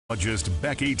Just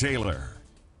Becky Taylor.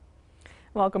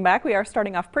 Welcome back. We are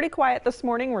starting off pretty quiet this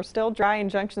morning. We're still dry in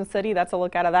Junction City. That's a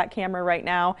look out of that camera right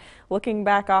now. Looking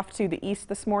back off to the east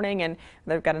this morning, and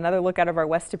they've got another look out of our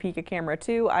West Topeka camera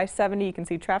too. I-70, you can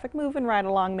see traffic moving right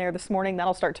along there this morning.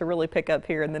 That'll start to really pick up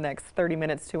here in the next 30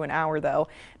 minutes to an hour though.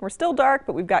 And we're still dark,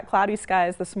 but we've got cloudy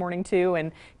skies this morning too,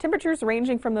 and temperatures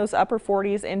ranging from those upper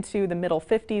 40s into the middle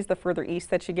 50s the further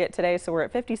east that you get today. So we're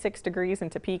at 56 degrees in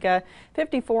Topeka,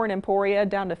 54 in Emporia,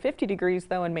 down to 50 degrees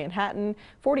though in Manhattan,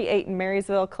 48 in Marysville,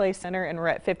 Clay Center, and we're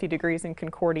at 50 degrees in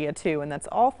Concordia too, and that's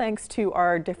all thanks to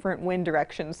our different wind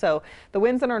directions. So the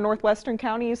winds in our northwestern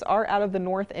counties are out of the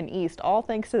north and east, all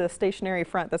thanks to the stationary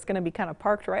front that's going to be kind of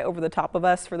parked right over the top of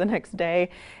us for the next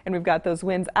day. And we've got those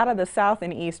winds out of the south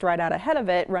and east right out ahead of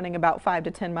it, running about 5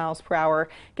 to 10 miles per hour,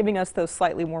 giving us those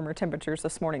slightly warmer temperatures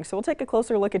this morning. So we'll take a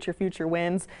closer look at your future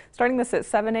winds. Starting this at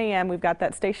 7 a.m., we've got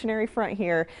that stationary front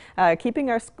here, keeping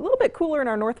us a little bit cooler in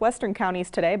our northwestern counties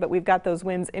today, but we've got those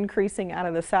winds increasing out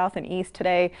of the south and east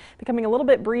today, becoming a little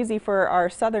bit breezy for our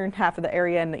southern half of the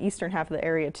area and the eastern half of the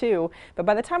area too. But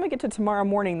by the time we get to tomorrow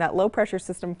morning, that low pressure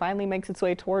system finally makes its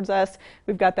way towards us.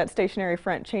 We've got that stationary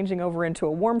front changing over into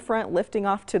a warm front, lifting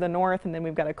off to the north, and then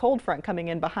we've got a cold front coming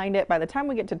in behind it. By the time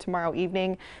we get to tomorrow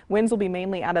evening, winds will be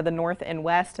mainly out of the north and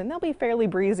west, and they'll be fairly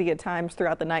breezy at times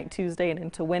throughout the night Tuesday and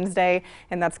into Wednesday,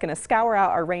 and that's going to scour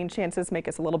out our rain chances, make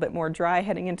us a little bit more dry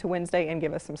heading into Wednesday, and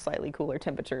give us some slightly cooler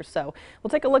temperatures. So we'll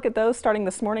take a look at those starting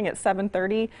this morning at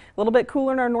 7:30. A little bit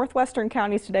cooler in our northwestern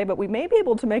counties today, but we may be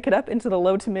able to make it up into the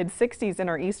low to mid 60s in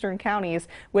our eastern counties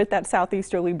with that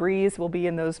southeasterly breeze. We'll be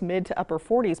in those mid to upper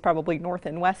 40s probably north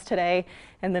and west today,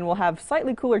 and then we'll have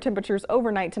slightly cooler temperatures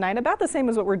overnight tonight, about the same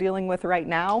as what we're dealing with right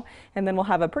now. And then we'll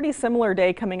have a pretty similar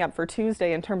day coming up for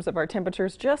Tuesday in terms of our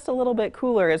temperatures, just a little bit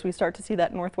cooler as we start to see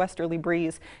that northwesterly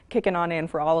breeze kicking on in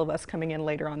for all of us coming in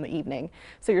later on the evening.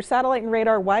 So your satellite and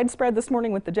radar widespread this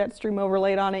morning with the jet stream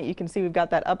overlaid on it. You can see we've got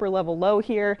that upper level low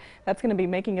here. That's going to be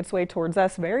making its way towards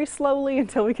us very slowly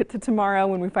until we get to tomorrow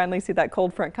when we finally see that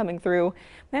cold front coming through.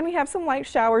 Then we have some light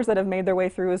showers that have made their way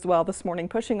through as well this morning,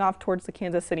 pushing off towards the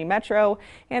Kansas City metro.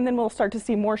 And then we'll start to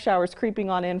see more showers creeping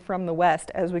on in from the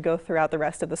west as we go throughout the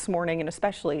rest of this morning and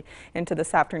especially into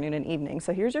this afternoon and evening.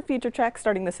 So here's your future check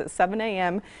starting this at 7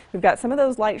 a.m. We've got some of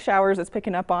those light showers it's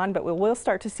picking up on, but we will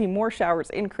start to see more showers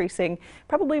increasing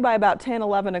probably by about 10,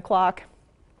 11 o'clock.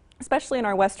 Especially in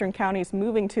our western counties,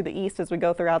 moving to the east as we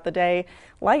go throughout the day.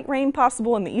 Light rain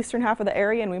possible in the eastern half of the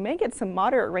area, and we may get some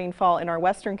moderate rainfall in our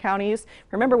western counties.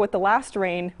 Remember, with the last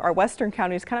rain, our western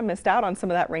counties kind of missed out on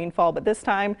some of that rainfall, but this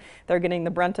time they're getting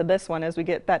the brunt of this one as we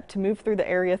get that to move through the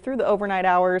area through the overnight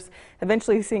hours,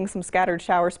 eventually seeing some scattered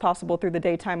showers possible through the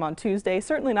daytime on Tuesday.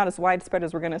 Certainly not as widespread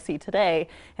as we're going to see today,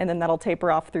 and then that'll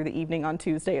taper off through the evening on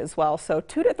Tuesday as well. So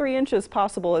 2 to 3 inches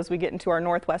possible as we get into our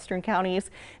northwestern counties,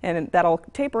 and that'll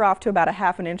taper off to about a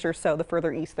half an inch or so the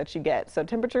further east that you get. So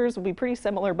temperatures will be pretty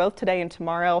similar both today and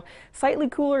tomorrow. Slightly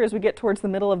cooler as we get towards the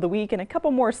middle of the week, and a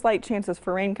couple more slight chances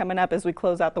for rain coming up as we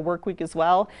close out the work week as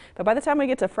well. But by the time we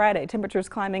get to Friday, temperatures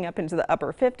climbing up into the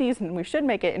upper 50s, and we should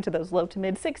make it into those low to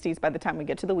mid 60s by the time we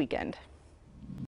get to the weekend.